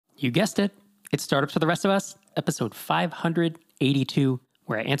You guessed it. It's Startups for the Rest of Us, episode 582,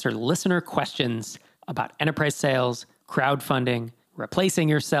 where I answer listener questions about enterprise sales, crowdfunding, replacing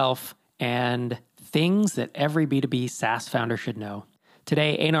yourself, and things that every B2B SaaS founder should know.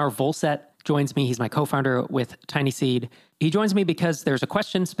 Today, Einar Volset joins me. He's my co-founder with TinySeed. He joins me because there's a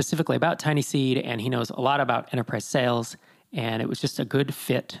question specifically about TinySeed, and he knows a lot about enterprise sales, and it was just a good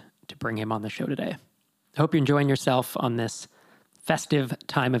fit to bring him on the show today. I hope you're enjoying yourself on this festive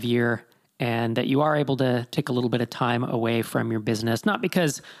time of year, and that you are able to take a little bit of time away from your business, not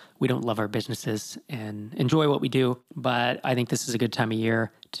because we don't love our businesses and enjoy what we do, but I think this is a good time of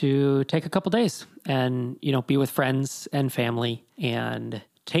year to take a couple days and, be with friends and family and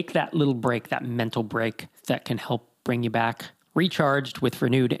take that little break, that mental break that can help bring you back recharged with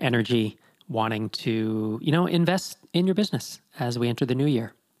renewed energy, wanting to, invest in your business as we enter the new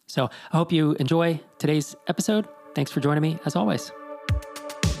year. So I hope you enjoy today's episode. Thanks for joining me as always.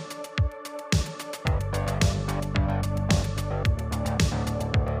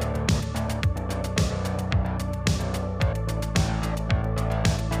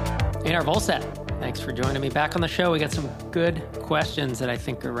 Einar Volset, thanks for joining me back on the show. We got some good questions that I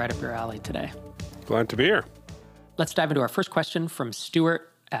think are right up your alley today. Glad to be here. Let's dive into our first question from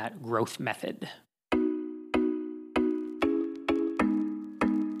Stuart at Growth Method.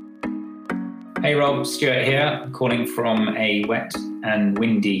 Hey Rob, Stuart here, calling from a wet and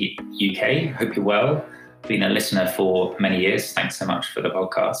windy UK. Hope you're well. Been a listener for many years. Thanks so much for the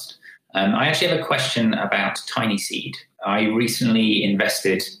podcast. I actually have a question about TinySeed. I recently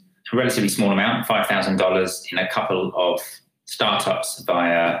invested a relatively small amount, $5,000, in a couple of startups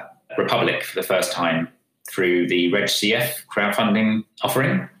via Republic for the first time through the RegCF crowdfunding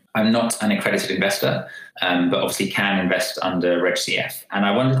offering. I'm not an accredited investor, but obviously can invest under RegCF. And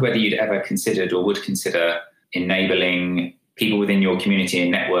I wondered whether you'd ever considered or would consider enabling people within your community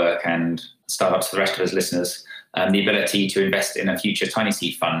and network and startups, the rest of us listeners, the ability to invest in a future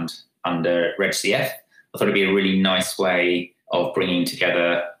TinySeed fund under RegCF. I thought it'd be a really nice way of bringing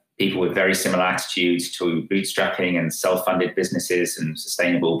together people with very similar attitudes to bootstrapping and self-funded businesses and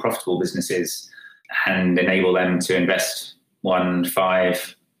sustainable, profitable businesses, and enable them to invest $1,000,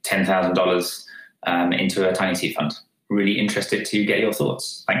 $5,000, $10,000 into a TinySeed fund. Really interested to get your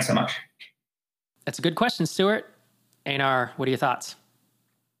thoughts. Thanks so much. That's a good question, Stuart. Einar, what are your thoughts?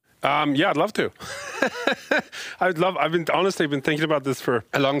 Yeah, I'd love to. I've been thinking about this for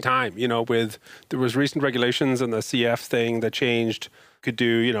a long time, there was recent regulations and the CF thing that changed. Could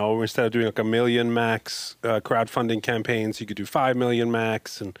do, instead of doing like 1 million max crowdfunding campaigns, you could do 5 million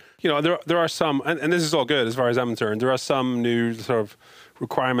max. And, there are some, and this is all good as far as I'm concerned, there are some new sort of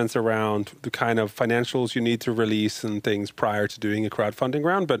requirements around the kind of financials you need to release and things prior to doing a crowdfunding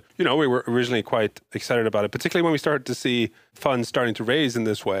round. But, we were originally quite excited about it, particularly when we started to see funds starting to raise in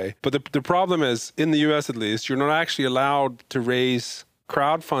this way. But the problem is, in the US at least, you're not actually allowed to raise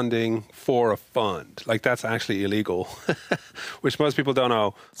crowdfunding for a fund. Like, that's actually illegal, which most people don't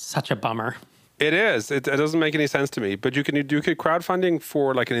know. Such a bummer. It is. It doesn't make any sense to me. But you can do crowdfunding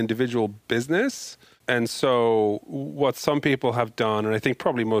for like an individual business. And so what some people have done, and I think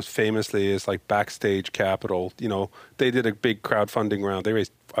probably most famously is like Backstage Capital, they did a big crowdfunding round. They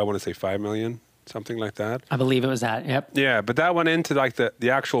raised, I want to say 5 million, something like that. I believe it was that, yep. Yeah, but that went into like the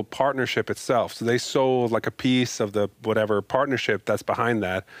actual partnership itself. So they sold like a piece of the whatever partnership that's behind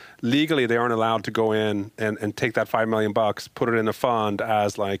that. Legally, they aren't allowed to go in and take that $5 million, put it in a fund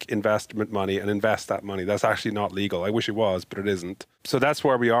as like investment money and invest that money. That's actually not legal. I wish it was, but it isn't. So that's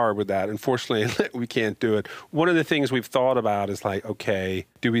where we are with that. Unfortunately, we can't do it. One of the things we've thought about is like, okay,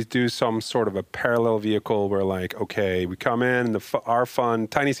 do we do some sort of a parallel vehicle where like, okay, we come in, our fund,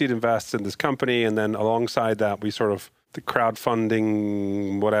 TinySeed invests in this company, and then alongside that, we sort of, the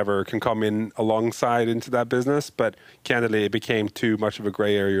crowdfunding, whatever, can come in alongside into that business. But candidly, it became too much of a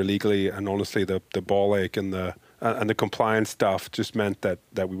gray area legally. And honestly, the ball ache and the compliance stuff just meant that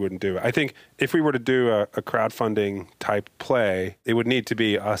we wouldn't do it. I think if we were to do a crowdfunding type play, it would need to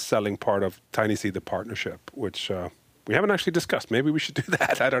be us selling part of TinySeed, the partnership, which we haven't actually discussed. Maybe we should do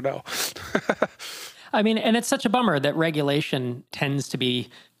that. I don't know. I mean, and it's such a bummer that regulation tends to be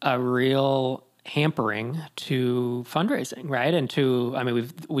a real hampering to fundraising, right? And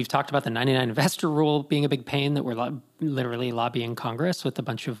we've talked about the 99 investor rule being a big pain that we're literally lobbying Congress with a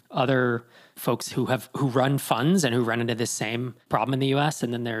bunch of other folks who run funds and who run into this same problem in the US.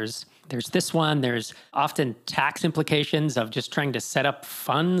 And then there's There's this one. There's often tax implications of just trying to set up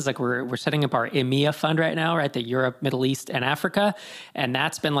funds. Like we're setting up our EMEA fund right now, right? The Europe, Middle East, and Africa. And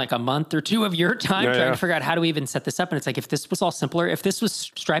that's been like a month or two of your time trying to figure out how do we even set this up. And it's like, if this was all simpler, if this was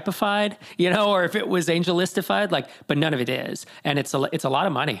Stripified, or if it was AngelListified, but none of it is. And it's a lot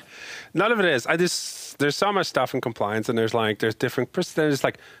of money. None of it is. There's so much stuff in compliance, and there's different percentages,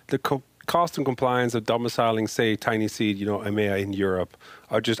 like the cost and compliance of domiciling, say, Tiny Seed, EMEA in Europe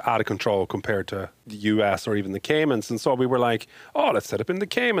are just out of control compared to the US or even the Caymans. And so we were like, oh, let's set up in the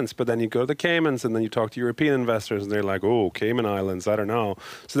Caymans. But then you go to the Caymans and then you talk to European investors and they're like, oh, Cayman Islands, I don't know.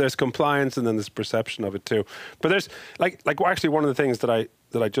 So there's compliance and then there's perception of it too. But there's actually one of the things that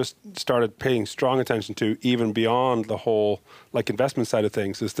I just started paying strong attention to, even beyond the whole investment side of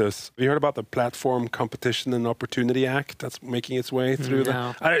things, is this. Have you heard about the Platform Competition and Opportunity Act that's making its way through?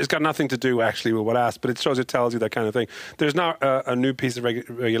 No. It's got nothing to do actually with what I asked, but it tells you that kind of thing. There's now a new piece of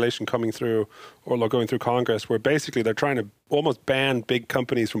regulation coming through or going through Congress where basically they're trying to almost ban big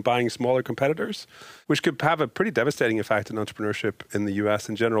companies from buying smaller competitors, which could have a pretty devastating effect on entrepreneurship in the US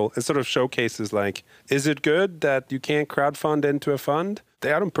in general. It sort of showcases is it good that you can't crowdfund into a fund?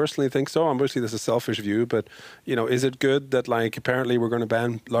 I don't personally think so. Obviously, this is a selfish view, but, is it good that, apparently we're going to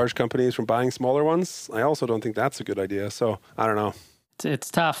ban large companies from buying smaller ones? I also don't think that's a good idea. So, I don't know. It's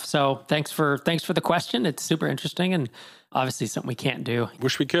tough. So, thanks for the question. It's super interesting and obviously something we can't do.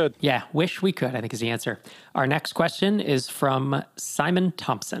 Wish we could. Yeah, wish we could, I think is the answer. Our next question is from Simon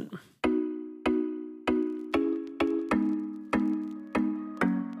Thompson.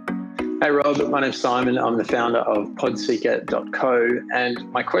 Hey Rob, my name's Simon. I'm the founder of podseeker.co,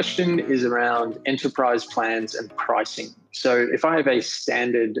 and my question is around enterprise plans and pricing. So if I have a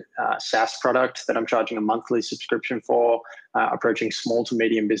standard SaaS product that I'm charging a monthly subscription for, approaching small to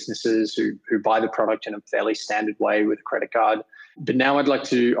medium businesses who buy the product in a fairly standard way with a credit card, but now I'd like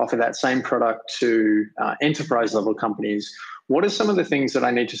to offer that same product to enterprise level companies. What are some of the things that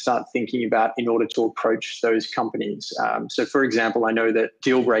I need to start thinking about in order to approach those companies? So, for example, I know that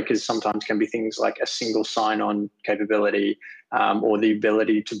deal breakers sometimes can be things like a single sign-on capability or the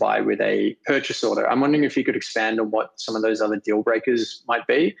ability to buy with a purchase order. I'm wondering if you could expand on what some of those other deal breakers might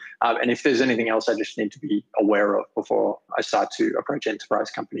be, and if there's anything else I just need to be aware of before I start to approach enterprise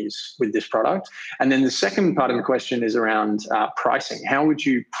companies with this product. And then the second part of the question is around pricing. How would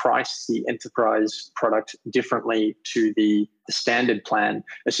you price the enterprise product differently to the standard plan,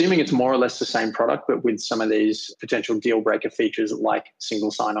 assuming it's more or less the same product, but with some of these potential deal breaker features like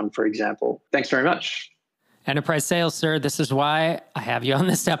single sign-on, for example? Thanks very much. Enterprise sales, sir. This is why I have you on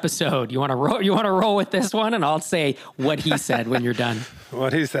this episode. You want to roll with this one, and I'll say what he said when you're done.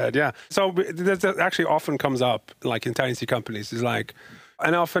 What he said, yeah. So that actually often comes up, in tiny companies, is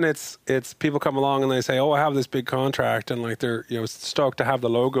and often it's people come along and they say, oh, I have this big contract, and they're stoked to have the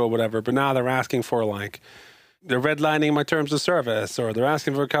logo or whatever, but now they're asking for they're redlining my terms of service, or they're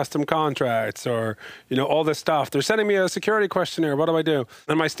asking for custom contracts, or, all this stuff. They're sending me a security questionnaire. What do I do?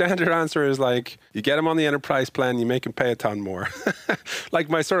 And my standard answer is you get them on the enterprise plan, you make them pay a ton more.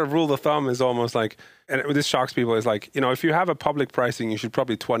 My sort of rule of thumb is almost and this shocks people, is if you have a public pricing, you should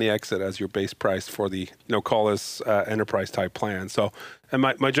probably 20x it as your base price for the, call this enterprise type plan. So, and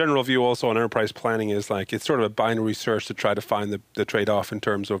my general view also on enterprise planning is it's sort of a binary search to try to find the trade-off in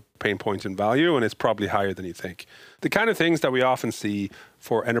terms of pain point and value, and it's probably higher than you think. The kind of things that we often see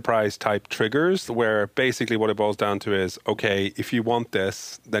for enterprise type triggers, where basically what it boils down to is, okay, if you want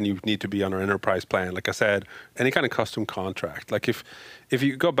this, then you need to be on our enterprise plan. Like I said, any kind of custom contract. If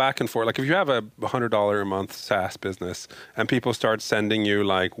you go back and forth, if you have a $100 a month SaaS business and people start sending you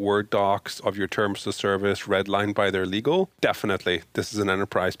Word docs of your terms of service redlined by their legal, definitely this is an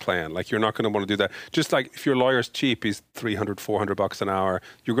enterprise plan. You're not going to want to do that. Just if your lawyer's cheap, he's $300, $400 an hour,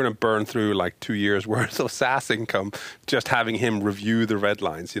 you're going to burn through 2 years worth of SaaS income just having him review the red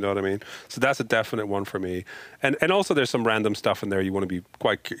lines, you know what I mean? So that's a definite one for me. And also there's some random stuff in there you want to be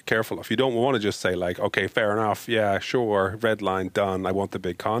quite careful of. You don't want to just say okay, fair enough, yeah, sure, red line, done, I want the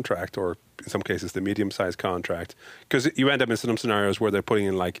big contract, or in some cases the medium-sized contract, because you end up in some scenarios where they're putting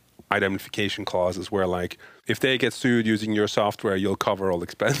in indemnification clauses where if they get sued using your software, you'll cover all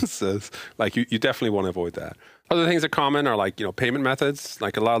expenses. You definitely want to avoid that. Other things that are common are payment methods.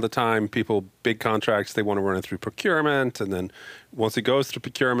 A lot of the time, big contracts, they want to run it through procurement, and then once it goes through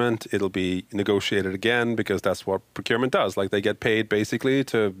procurement, it'll be negotiated again, because that's what procurement does. They get paid basically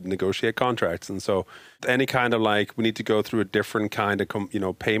to negotiate contracts. And so any kind of we need to go through a different kind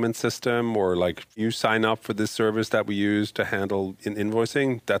of payment system, or you sign up for this service that we use to handle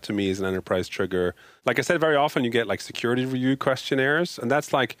invoicing, that to me is an enterprise trigger. Like I said, very often you get security review questionnaires, and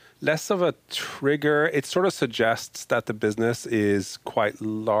that's less of a trigger. It sort of suggests suggests that the business is quite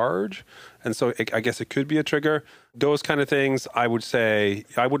large. And so I guess it could be a trigger. Those kind of things, I would say,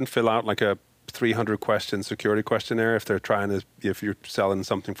 I wouldn't fill out like a 300 question security questionnaire if you're selling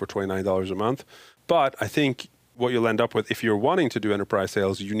something for $29 a month. But I think what you'll end up with, if you're wanting to do enterprise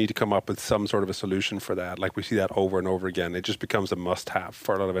sales, you need to come up with some sort of a solution for that. Like we see that over and over again. It just becomes a must-have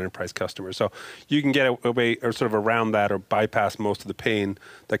for a lot of enterprise customers. So you can get away or sort of around that or bypass most of the pain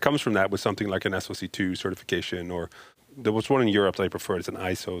that comes from that with something like an SOC2 certification, or there was one in Europe that I preferred. It's an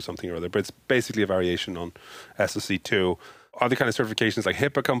ISO something or other, but it's basically a variation on SOC2. Other kind of certifications like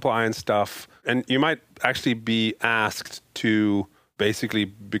HIPAA compliance stuff. And you might actually be asked to basically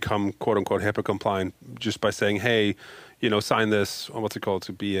become quote unquote HIPAA compliant just by saying, hey, sign this, what's it called,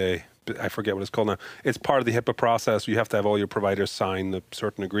 to be I forget what it's called now. It's part of the HIPAA process. You have to have all your providers sign a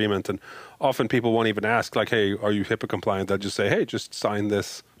certain agreement. And often people won't even ask, like, hey, are you HIPAA compliant? They'll just say, hey, just sign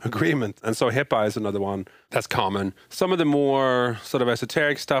this agreement. And so HIPAA is another one that's common. Some of the more sort of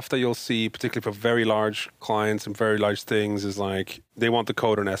esoteric stuff that you'll see, particularly for very large clients and very large things, is like they want the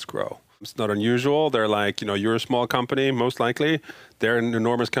code on escrow. It's not unusual. They're like, you're a small company, most likely. They're an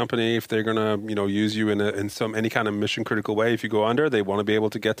enormous company. If they're going to, use you in any kind of mission critical way, if you go under, they want to be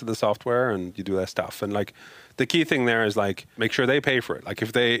able to get to the software and you do that stuff. And like the key thing there is like, make sure they pay for it. Like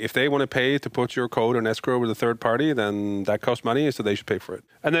if they want to pay to put your code on escrow with a third party, then that costs money, so they should pay for it.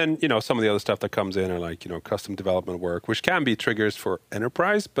 And then, some of the other stuff that comes in are like, custom development work, which can be triggers for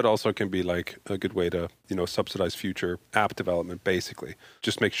enterprise, but also can be like a good way to, subsidize future app development, basically.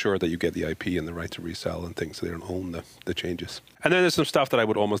 Just make sure that you get the IP and the right to resell and things so they don't own the changes. And then there's some stuff that I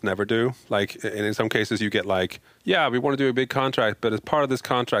would almost never do. Like in some cases you get like, yeah, we want to do a big contract, but as part of this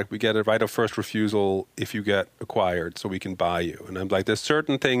contract, we get a right of first refusal if you get acquired, so we can buy you. And I'm like, there's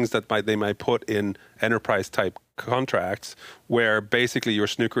certain things that they might put in enterprise type contracts where basically you're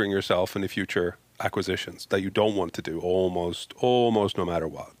snookering yourself in the future acquisitions that you don't want to do almost no matter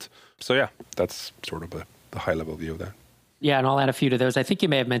what. So yeah, that's sort of the high level view of that. Yeah, and I'll add a few to those. I think you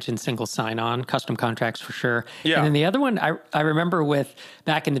may have mentioned single sign-on, custom contracts for sure. Yeah. And then the other one I remember with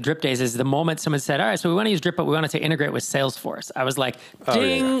back in the Drip days is the moment someone said, all right, so we want to use Drip, but we want it to integrate with Salesforce. I was like,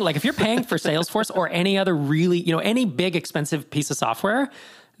 ding! Oh, yeah. Like if you're paying for Salesforce or any other really, any big expensive piece of software,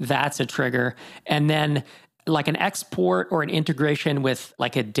 that's a trigger. And then like an export or an integration with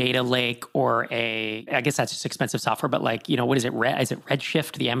like a data lake or I guess that's just expensive software, but like, what is it? Is it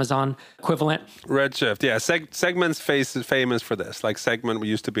Redshift, the Amazon equivalent? Redshift, yeah. Segment's famous for this. Like Segment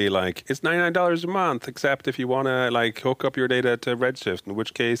used to be like, it's $99 a month, except if you want to like hook up your data to Redshift, in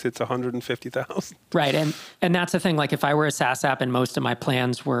which case it's $150,000. Right. And that's the thing. Like if I were a SaaS app and most of my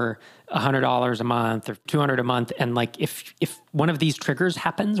plans were $100 a month or $200 a month. And like, if one of these triggers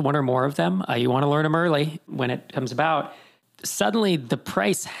happens, one or more of them, you want to learn them early when it comes about, suddenly the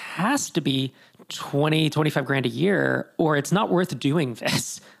price has to be 20, 25 grand a year, or it's not worth doing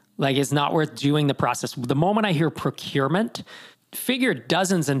this. Like it's not worth doing the process. The moment I hear procurement, figure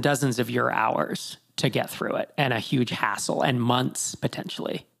dozens and dozens of your hours to get through it and a huge hassle and months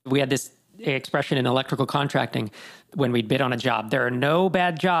potentially. We had this expression in electrical contracting when we'd bid on a job. There are no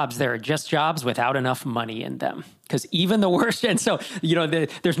bad jobs. There are just jobs without enough money in them. Because even the worst, and so,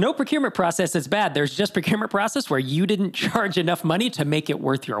 there's no procurement process that's bad. There's just procurement process where you didn't charge enough money to make it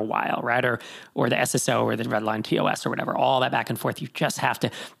worth your while, right? Or the SSO or the Redline TOS or whatever, all that back and forth. You just have to.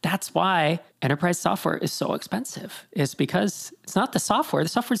 That's why enterprise software is so expensive. It's because it's not the software. The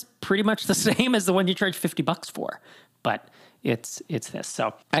software is pretty much the same as the one you charge $50 for. But it's this.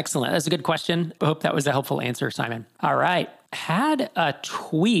 So excellent. That's a good question. I hope that was a helpful answer, Simon. All right. Had a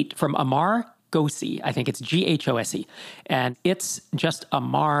tweet from Amar Ghosi. I think it's Ghose. And it's just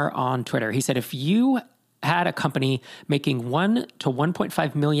Amar on Twitter. He said, if you had a company making 1 to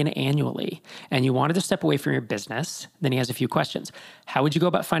 1.5 million annually and you wanted to step away from your business, then he has a few questions. How would you go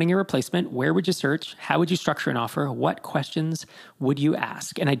about finding your replacement? Where would you search? How would you structure an offer? What questions would you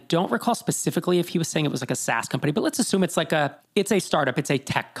ask? And I don't recall specifically if he was saying it was like a SaaS company, but let's assume it's a startup. It's a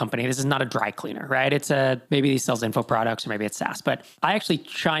tech company. This is not a dry cleaner, right? Maybe he sells info products or maybe it's SaaS. But I actually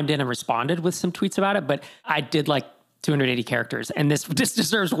chimed in and responded with some tweets about it, but I did like 280 characters. And this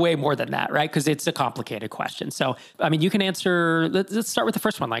deserves way more than that, right? Because it's a complicated question. So, I mean, you can answer, let's start with the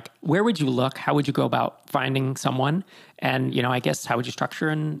first one. Like, where would you look? How would you go about finding someone? And, I guess, how would you structure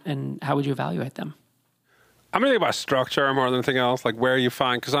and how would you evaluate them? I'm thinking about structure more than anything else, like where you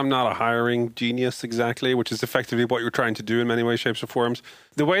find, because I'm not a hiring genius exactly, which is effectively what you're trying to do in many ways, shapes, or forms.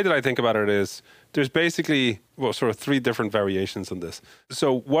 The way that I think about it is there's basically, sort of 3 different variations on this.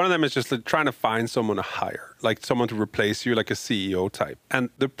 So one of them is just like trying to find someone to hire, like someone to replace you, like a CEO type. And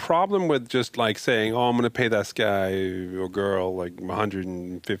the problem with just like saying, oh, I'm going to pay this guy or girl like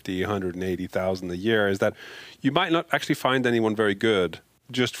 150, 180,000 a year is that you might not actually find anyone very good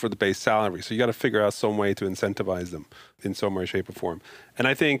just for the base salary. So you got to figure out some way to incentivize them in some way, shape, or form. And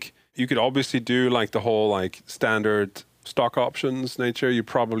I think you could obviously do like the whole like standard stock options nature. You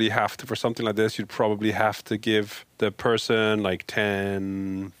probably have to, for something like this, you'd probably have to give the person like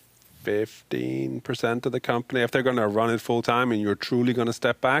 10, 15% of the company if they're going to run it full time and you're truly going to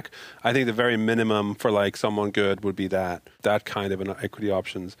step back. I think the very minimum for like someone good would be that kind of an equity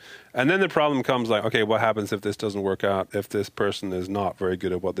options. And then the problem comes like, okay, what happens if this doesn't work out? If this person is not very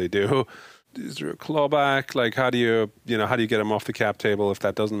good at what they do? Is there a clawback? Like, how do you get them off the cap table if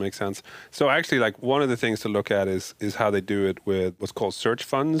that doesn't make sense? So actually, like one of the things to look at is how they do it with what's called search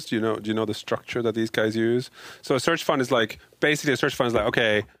funds. Do you know the structure that these guys use? So a search fund is like, basically a search fund is like,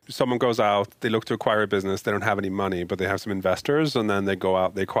 okay, someone goes out, they look to acquire a business, they don't have any money, but they have some investors, and then they go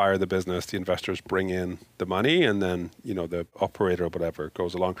out, they acquire the business, the investors bring in the money, and then, the operator or whatever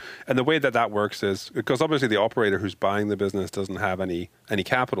goes along. And the way that works is, because obviously the operator who's buying the business doesn't have any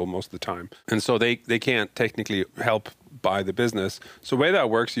capital most of the time. And so they can't technically help buy the business. So the way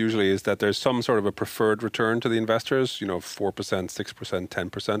that works usually is that there's some sort of a preferred return to the investors, 4%, 6%,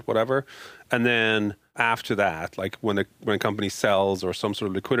 10%, whatever. And then after that, like when a company sells or some sort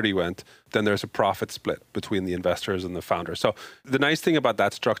of liquidity event, then there's a profit split between the investors and the founder. So the nice thing about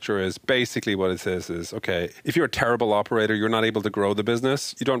that structure is basically what it says is, okay, if you're a terrible operator, you're not able to grow the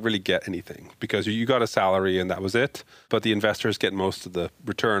business, you don't really get anything because you got a salary and that was it. But the investors get most of the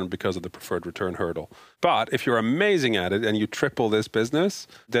return because of the preferred return hurdle. But if you're amazing at it and you triple this business,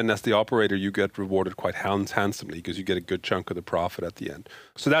 then as the operator, you get rewarded quite handsomely because you get a good chunk of the profit at the end.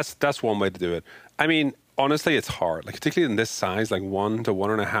 So that's one way to do it. I mean, honestly, it's hard, like particularly in this size, like 1 to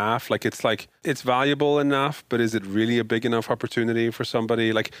 1.5, like it's valuable enough, but is it really a big enough opportunity for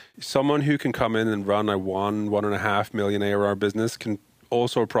somebody? Like someone who can come in and run a 1.5 million ARR business can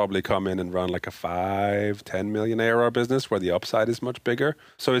also probably come in and run like a 5-10 million ARR business where the upside is much bigger.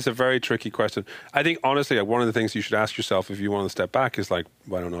 So it's a very tricky question. I think honestly, like one of the things you should ask yourself if you want to step back is like,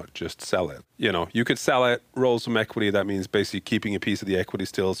 why don't just sell it? You could sell it, roll some equity. That means basically keeping a piece of the equity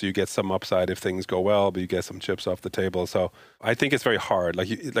still, so you get some upside if things go well, but you get some chips off the table. So I think it's very hard,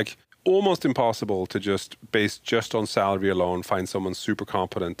 like almost impossible to just based just on salary alone find someone super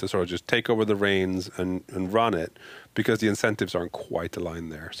competent to sort of just take over the reins and run it, because the incentives aren't quite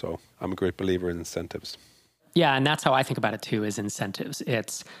aligned there. So I'm a great believer in incentives. Yeah, and that's how I think about it too, is incentives.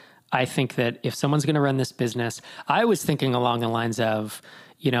 I think that if someone's going to run this business, I was thinking along the lines of,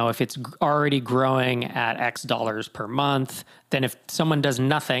 if it's already growing at X dollars per month, then if someone does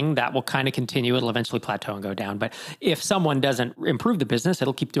nothing, that will kind of continue. It'll eventually plateau and go down. But if someone doesn't improve the business,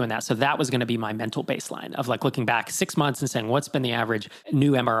 it'll keep doing that. So that was going to be my mental baseline of like looking back 6 months and saying, what's been the average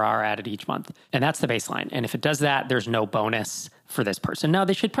new MRR added each month? And that's the baseline. And if it does that, there's no bonus for this person. Now,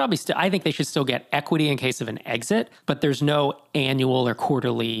 they should probably I think they should still get equity in case of an exit, but there's no annual or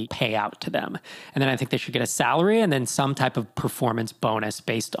quarterly payout to them. And then I think they should get a salary and then some type of performance bonus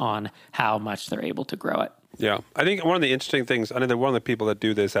based on how much they're able to grow it. Yeah. I think one of the interesting things, I know that one of the people that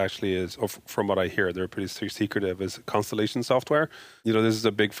do this actually is, from what I hear, they're pretty secretive, is Constellation Software. This is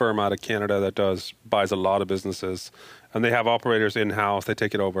a big firm out of Canada that buys a lot of businesses, and they have operators in-house, they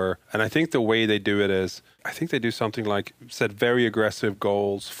take it over. And I think the way they do it is, I think they do something like set very aggressive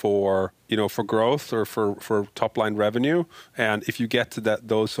goals for growth or for top line revenue. And if you get to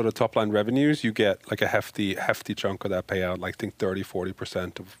those sort of top line revenues, you get like a hefty chunk of that payout, like I think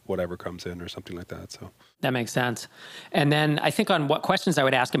 30-40% of whatever comes in or something like that. So that makes sense. And then I think on what questions I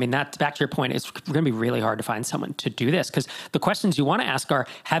would ask, that's back to your point, it's going to be really hard to find someone to do this, because the questions you want to ask are,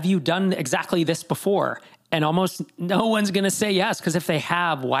 have you done exactly this before? And almost no one's going to say yes, because if they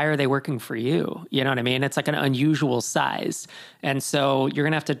have, why are they working for you? You know what I mean? It's like an unusual size. And so you're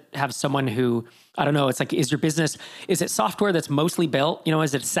going to have someone who, I don't know, it's like, is your business, is it software that's mostly built?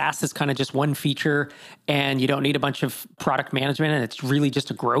 Is it SaaS that's kind of just one feature and you don't need a bunch of product management and it's really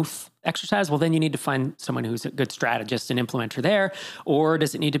just a growth exercise? Well, then you need to find someone who's a good strategist and implementer there. Or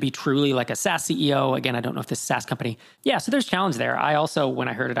does it need to be truly like a SaaS CEO? Again, I don't know if this is a SaaS company. Yeah, so there's challenge there. I also, when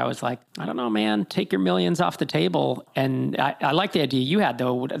I heard it, I was like, I don't know, man, take your millions off the table. And I like the idea you had,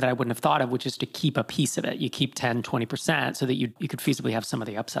 though, that I wouldn't have thought of, which is to keep a piece of it. You keep 10, 20% so that you could feasibly have some of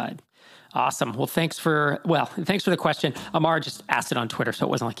the upside. Awesome. Well, thanks for the question. Amar just asked it on Twitter, so it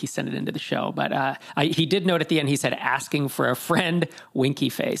wasn't like he sent it into the show. But he did note at the end, he said, asking for a friend, winky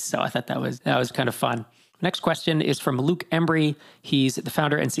face. So I thought that was kind of fun. Next question is from Luke Embry. He's the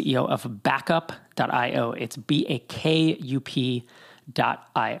founder and CEO of Backup.io. It's BAKUP.io.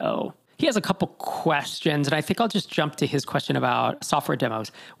 He has a couple questions, and I think I'll just jump to his question about software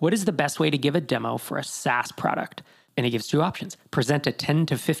demos. What is the best way to give a demo for a SaaS product? And he gives two options: present a 10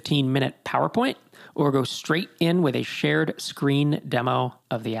 to 15 minute PowerPoint, or go straight in with a shared screen demo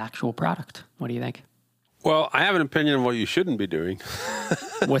of the actual product. What do you think? Well, I have an opinion on what you shouldn't be doing.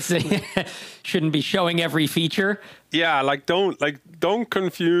 Shouldn't be showing every feature? Yeah, don't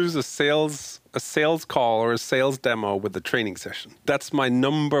confuse a sales call or a sales demo with a training session. That's my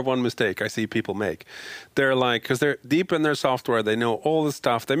number one mistake I see people make. They're because they're deep in their software, they know all the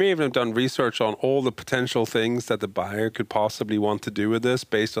stuff. They may even have done research on all the potential things that the buyer could possibly want to do with this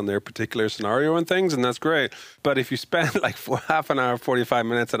based on their particular scenario and things, and that's great. But if you spend for half an hour, 45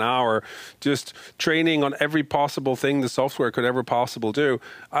 minutes, an hour, just training on every possible thing the software could ever possible do,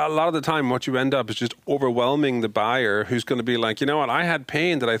 a lot of the time what you end up is just overwhelming the buyer, who's going to be like, you know what, I had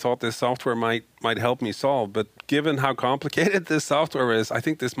pain that I thought this software might help me solve, but given how complicated this software is, I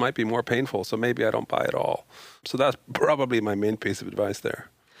think this might be more painful, so maybe I don't buy it all. So that's probably my main piece of advice there.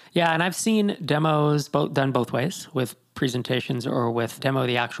 Yeah, and I've seen demos done both ways, with presentations or with demo of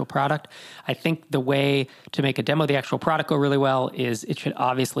the actual product. I think the way to make a demo of the actual product go really well is it should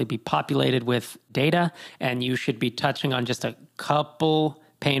obviously be populated with data, and you should be touching on just a couple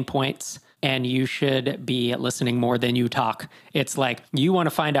pain points, and you should be listening more than you talk. It's like you want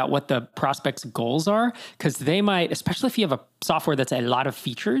to find out what the prospect's goals are, because they might, especially if you have a software that's a lot of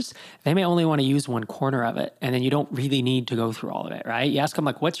features, they may only want to use one corner of it. And then you don't really need to go through all of it, right? You ask them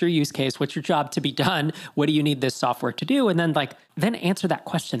what's your use case? What's your job to be done? What do you need this software to do? And then then answer that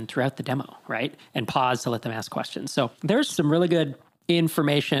question throughout the demo, right? And pause to let them ask questions. So there's some really good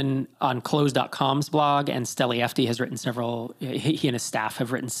information on Close.com's blog, and Steli Efti has written he and his staff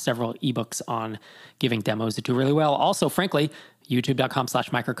have written several ebooks on giving demos that do really well. Also, frankly,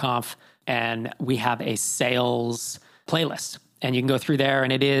 youtube.com/microconf, and we have a sales playlist. And you can go through there,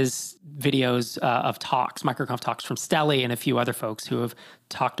 and it is videos of talks, microconf talks from Steli and a few other folks who have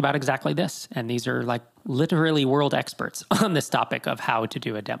talked about exactly this. And these are literally world experts on this topic of how to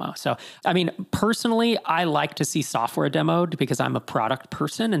do a demo. So, personally, I like to see software demoed because I'm a product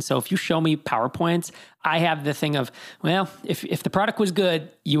person. And so if you show me PowerPoints, I have the thing of, if the product was good,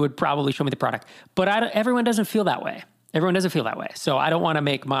 you would probably show me the product. But everyone doesn't feel that way. Everyone doesn't feel that way. So I don't want to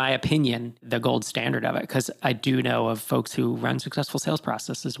make my opinion the gold standard of it, because I do know of folks who run successful sales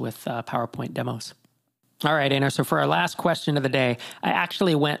processes with PowerPoint demos. All right, Einar. So for our last question of the day, I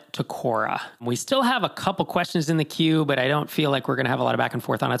actually went to Quora. We still have a couple questions in the queue, but I don't feel like we're going to have a lot of back and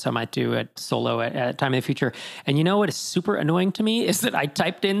forth on it, so I might do it solo at a time in the future. And you know what is super annoying to me is that I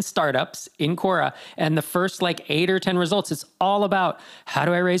typed in startups in Quora, and the first 8 or 10 results, it's all about, how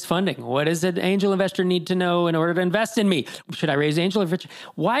do I raise funding? What does an angel investor need to know in order to invest in me? Should I raise angel investor?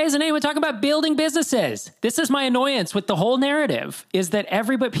 Why isn't anyone talking about building businesses? This is my annoyance with the whole narrative, is that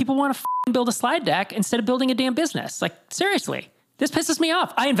people want to build a slide deck instead of building a damn business. Seriously, this pisses me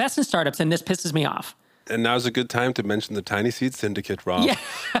off. I invest in startups, and this pisses me off. And now's a good time to mention the Tiny Seed Syndicate, Rob. Yeah.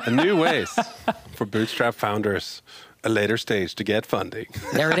 A new ways for bootstrap founders, a later stage to get funding.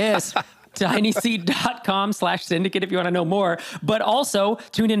 There it is. tinyseed.com/syndicate if you want to know more. But also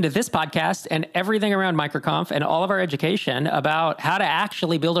tune into this podcast and everything around MicroConf and all of our education about how to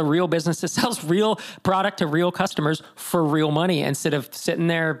actually build a real business that sells real product to real customers for real money, instead of sitting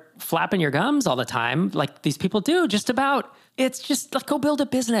there flapping your gums all the time like these people do. It's just go build a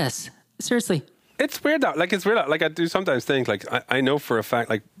business. Seriously. It's weird though. It's weird. I do sometimes think, I know for a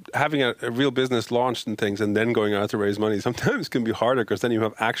fact, having a real business launched and things, and then going out to raise money sometimes can be harder, because then you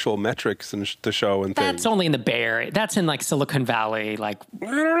have actual metrics to show and things. That's only in the Bay Area. That's in Silicon Valley. I don't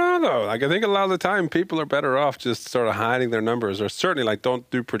know though. I think a lot of the time people are better off just sort of hiding their numbers, or certainly don't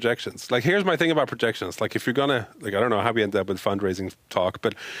do projections. Here's my thing about projections. If you're gonna, I don't know how we end up with fundraising talk,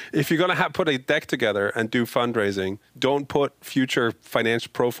 but if you're gonna put a deck together and do fundraising, don't put future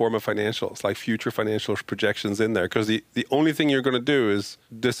pro forma financials, future financial projections in there, because the only thing you're going to do is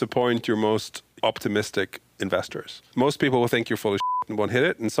disappoint your most optimistic investors. Most people will think you're full of shit and won't hit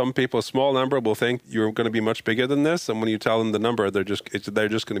it, and some people, a small number, will think you're going to be much bigger than this, and when you tell them the number, they're just going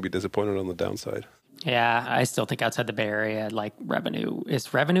to be disappointed on the downside. Yeah, I still think outside the Bay Area, revenue is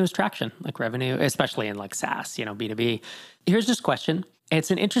traction, revenue, especially in SaaS, B2B. Here's this question. It's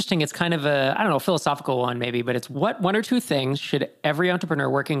kind of a philosophical one maybe, but it's what one or two things should every entrepreneur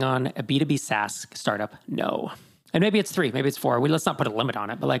working on a B2B SaaS startup know? And maybe it's 3, maybe it's 4. Let's not put a limit on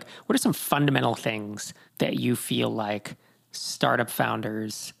it, but like, what are some fundamental things that you feel like startup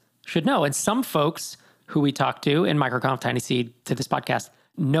founders should know? And some folks who we talk to in Microconf, Tiny Seed, to this podcast,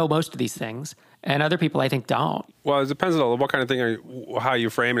 know most of these things. And other people, I think, don't. Well, it depends on what kind of thing how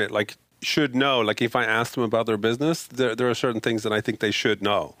you frame it. Like, should know. Like, if I ask them about their business, there are certain things that I think they should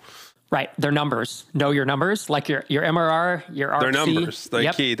know. Right. Their numbers. Know your numbers, like your MRR, your RC. Their numbers.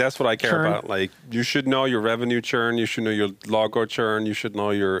 The key. That's what I care Churn. about. Like, you should know your revenue churn. You should know your logo churn. You should know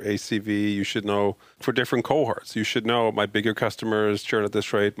your ACV. You should know for different cohorts. You should know my bigger customers churn at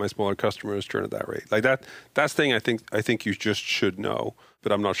this rate. My smaller customers churn at that rate. Like that. That's the thing I think you just should know.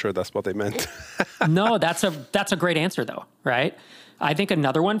 But I'm not sure that's what they meant. No, that's a great answer though, right? I think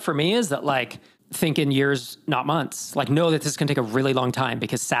another one for me is that like, think in years, not months. Like, know that this can take a really long time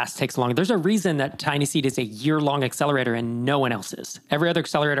because SaaS takes long. There's a reason that Tiny Seed is a year-long accelerator and no one else is. Every other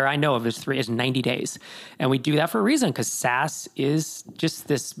accelerator I know of is 90 days. And we do that for a reason because SaaS is just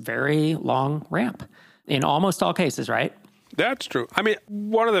this very long ramp in almost all cases, right? That's true. I mean,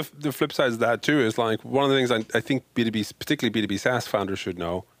 one of the flip sides of that too is like one of the things I think B2B, particularly B2B SaaS founders should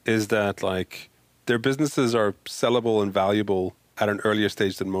know is that like their businesses are sellable and valuable at an earlier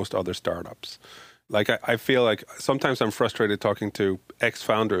stage than most other startups. Like I feel like sometimes I'm frustrated talking to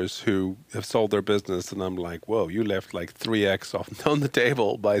ex-founders who have sold their business and I'm like, whoa, you left like 3x off on the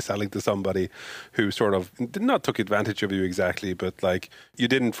table by selling to somebody who sort of not took advantage of you exactly, but like you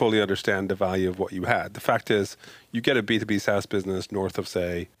didn't fully understand the value of what you had. The fact is you get a B2B SaaS business north of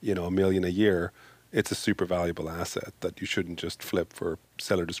say, $1 million a year, it's a super valuable asset that you shouldn't just flip for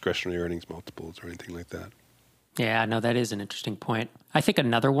seller discretionary earnings multiples or anything like that. Yeah, no, that is an interesting point. I think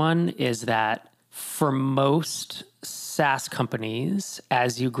another one is that for most SaaS companies,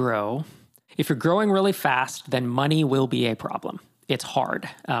 as you grow, if you're growing really fast, then money will be a problem. It's hard.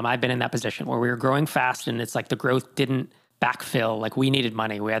 I've been in that position where we were growing fast and it's like the growth didn't backfill. Like we needed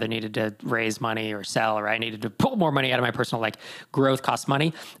money. We either needed to raise money or sell, or I needed to pull more money out of my personal, like growth costs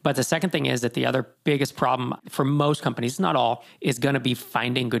money. But the second thing is that the other biggest problem for most companies, not all, is going to be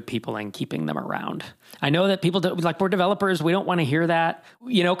finding good people and keeping them around. I know that people like we're developers. We don't want to hear that,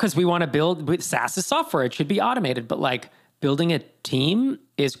 because we want to build SaaS is software. It should be automated, but like building a team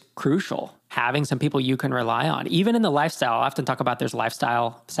is crucial. Having some people you can rely on, even in the lifestyle. I often talk about there's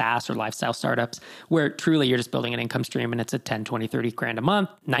lifestyle SaaS or lifestyle startups where truly you're just building an income stream and it's a 10, 20, 30 grand a month,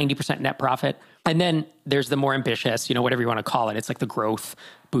 90% net profit. And then there's the more ambitious, whatever you want to call it. It's like the growth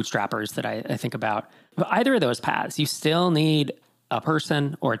bootstrappers that I think about. But either of those paths, you still need a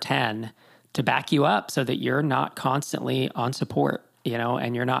person or 10 to back you up so that you're not constantly on support,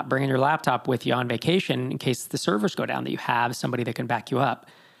 and you're not bringing your laptop with you on vacation in case the servers go down, that you have somebody that can back you up.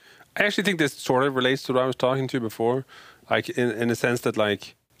 I actually think this sort of relates to what I was talking to before, like in the sense that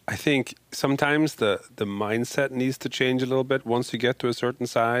like, I think sometimes the mindset needs to change a little bit once you get to a certain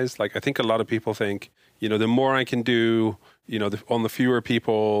size. Like I think a lot of people think, the more I can do, on the fewer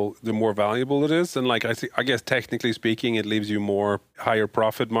people, the more valuable it is. And like, I guess technically speaking, it leaves you more higher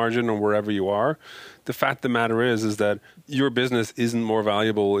profit margin on wherever you are. The fact of the matter is that your business isn't more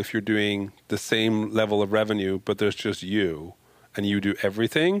valuable if you're doing the same level of revenue, but there's just you. And you do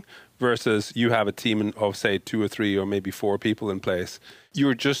everything versus you have a team of, say, 2 or 3 or maybe 4 people in place.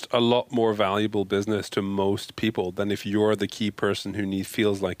 You're just a lot more valuable business to most people than if you're the key person who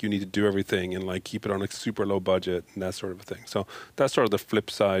feels like you need to do everything and like keep it on a super low budget and that sort of a thing. So that's sort of the flip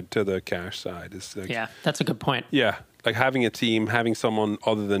side to the cash side. Is like, yeah, that's a good point. Yeah. Like having a team, having someone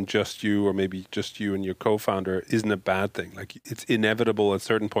other than just you or maybe just you and your co-founder isn't a bad thing. Like it's inevitable at a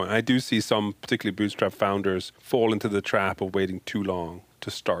certain point. I do see some particularly bootstrap founders fall into the trap of waiting too long to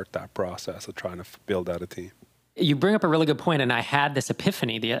start that process of trying to build out a team. You bring up a really good point, and I had this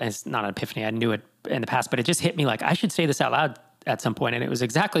epiphany. It's not an epiphany. I knew it in the past, but it just hit me like I should say this out loud at some point, and it was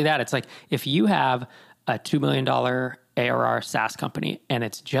exactly that. It's like if you have a $2 million ARR SaaS company and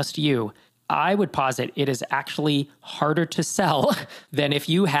it's just you, I would posit it is actually harder to sell than if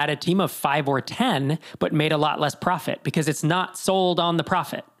you had a team of 5 or 10, but made a lot less profit because it's not sold on the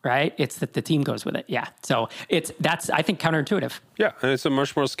profit, right? It's that the team goes with it. Yeah. So that's, I think, counterintuitive. Yeah. And it's a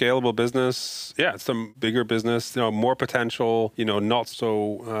much more scalable business. Yeah. It's a bigger business, more potential, not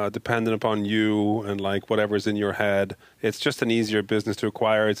so dependent upon you and like whatever's in your head. It's just an easier business to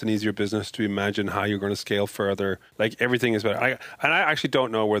acquire. It's an easier business to imagine how you're going to scale further. Like everything is better. I actually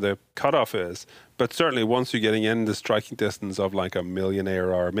don't know where the cutoff is, but certainly once you're getting in the striking distance of like $1 million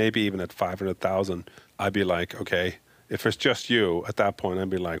ARR, maybe even at 500,000, I'd be like, okay, if it's just you at that point, I'd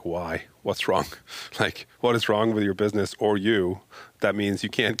be like, why? What's wrong? Like, what is wrong with your business or you? That means you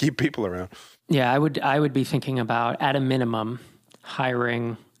can't keep people around. Yeah, I would be thinking about, at a minimum,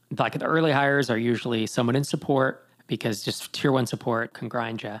 hiring like the early hires are usually someone in support, because just tier one support can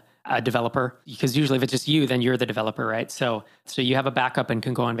grind you. A developer, because usually if it's just you, then you're the developer, right? So you have a backup and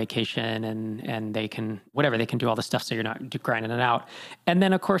can go on vacation, and they can, whatever, they can do all the stuff so you're not grinding it out. And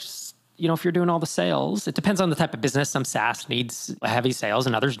then, of course, if you're doing all the sales, it depends on the type of business. Some SaaS needs heavy sales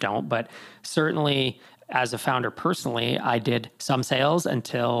and others don't. But certainly as a founder personally, I did some sales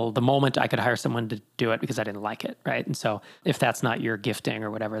until the moment I could hire someone to do it because I didn't like it, right? And so if that's not your gifting or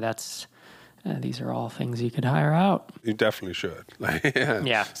whatever, these are all things you could hire out. You definitely should.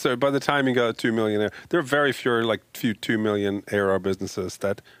 Yeah. So by the time you got 2 million, there are very few 2 million ARR businesses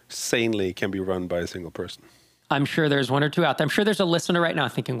that sanely can be run by a single person. I'm sure there's one or two out there. I'm sure there's a listener right now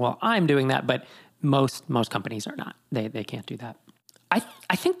thinking, well, I'm doing that, but most companies are not. They can't do that.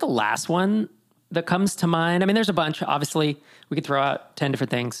 I think the last one that comes to mind, I mean, there's a bunch. Obviously, we could throw out 10 different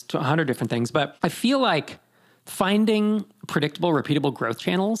things to 100 different things, but I feel like finding predictable, repeatable growth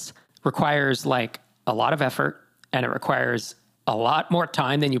channels requires like a lot of effort, and it requires a lot more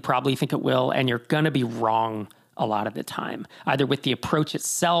time than you probably think it will, and you're going to be wrong a lot of the time, either with the approach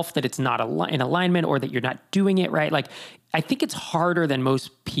itself, that it's not in alignment, or that you're not doing it right. Like, I think it's harder than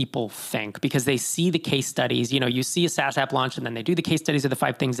most people think, because they see the case studies. You see a SaaS app launch, and then they do the case studies of the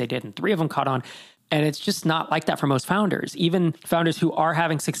 5 things they did, and 3 of them caught on. And it's just not like that for most founders. Even founders who are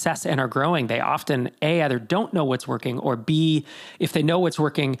having success and are growing, they often, A, either don't know what's working, or B, if they know what's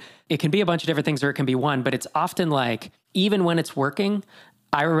working, it can be a bunch of different things, or it can be one. But it's often like, even when it's working,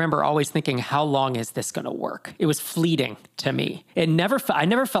 I remember always thinking, how long is this going to work? It was fleeting to me. I never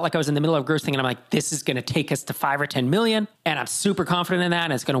felt like I was in the middle of growth thing and I'm like, this is going to take us to 5 or 10 million. And I'm super confident in that.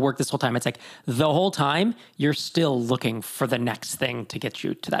 And it's going to work this whole time. It's like the whole time you're still looking for the next thing to get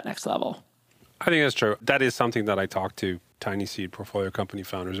you to that next level. I think that's true. That is something that I talk to tiny seed portfolio company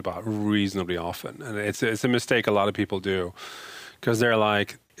founders about reasonably often. And it's a mistake a lot of people do, because they're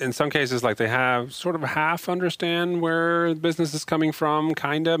like, in some cases, like they have sort of half understand where the business is coming from,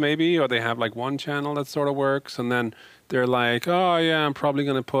 kind of maybe, or they have like one channel that sort of works. And then they're like, oh yeah, I'm probably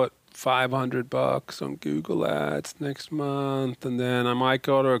going to put $500 on Google Ads next month. And then I might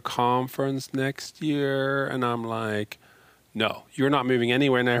go to a conference next year. And I'm like, no, you're not moving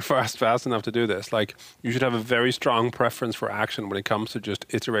anywhere near fast enough to do this. Like, you should have a very strong preference for action when it comes to just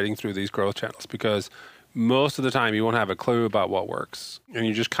iterating through these growth channels, because most of the time you won't have a clue about what works. And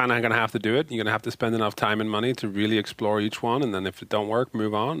you're just kind of going to have to do it. You're going to have to spend enough time and money to really explore each one. And then if it don't work,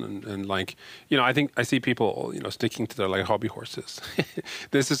 move on. And like, I think I see people, sticking to their like hobby horses.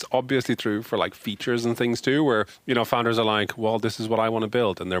 This is obviously true for like features and things too, where, founders are like, well, this is what I want to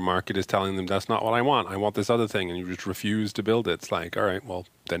build. And their market is telling them that's not what I want. I want this other thing. And you just refuse to build it. It's like, all right, well,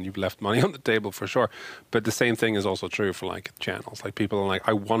 then you've left money on the table for sure. But the same thing is also true for like channels. Like, people are like,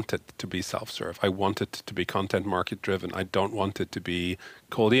 I want it to be self-serve. I want it to be content market driven. I don't want it to be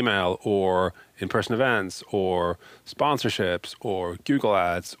cold email or in-person events or sponsorships or Google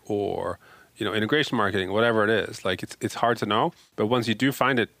Ads or integration marketing, whatever it is. Like, it's hard to know, but once you do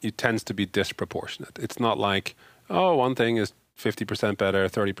find it, it tends to be disproportionate. It's not like, oh, one thing is 50% better,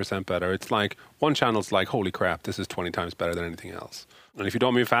 30% better. It's like one channel's like, holy crap, this is 20 times better than anything else. And if you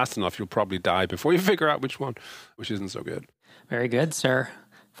don't move fast enough, you'll probably die before you figure out which one, which isn't so good. Very good, sir.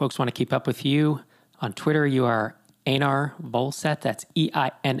 Folks want to keep up with you. On Twitter, you are Einar Volset. That's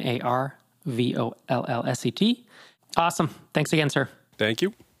EINAR VOLLSET. Awesome. Thanks again, sir. Thank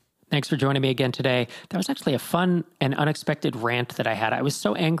you. Thanks for joining me again today. That was actually a fun and unexpected rant that I had. I was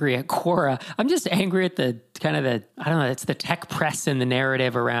so angry at Quora. I'm just angry at I don't know, it's the tech press and the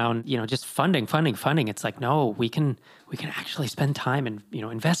narrative around, just funding. It's like, no, we can actually spend time in,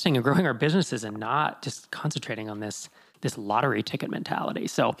 investing and growing our businesses and not just concentrating on this lottery ticket mentality.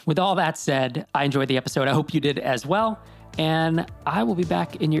 So with all that said, I enjoyed the episode. I hope you did as well. And I will be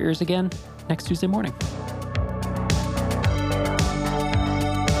back in your ears again next Tuesday morning.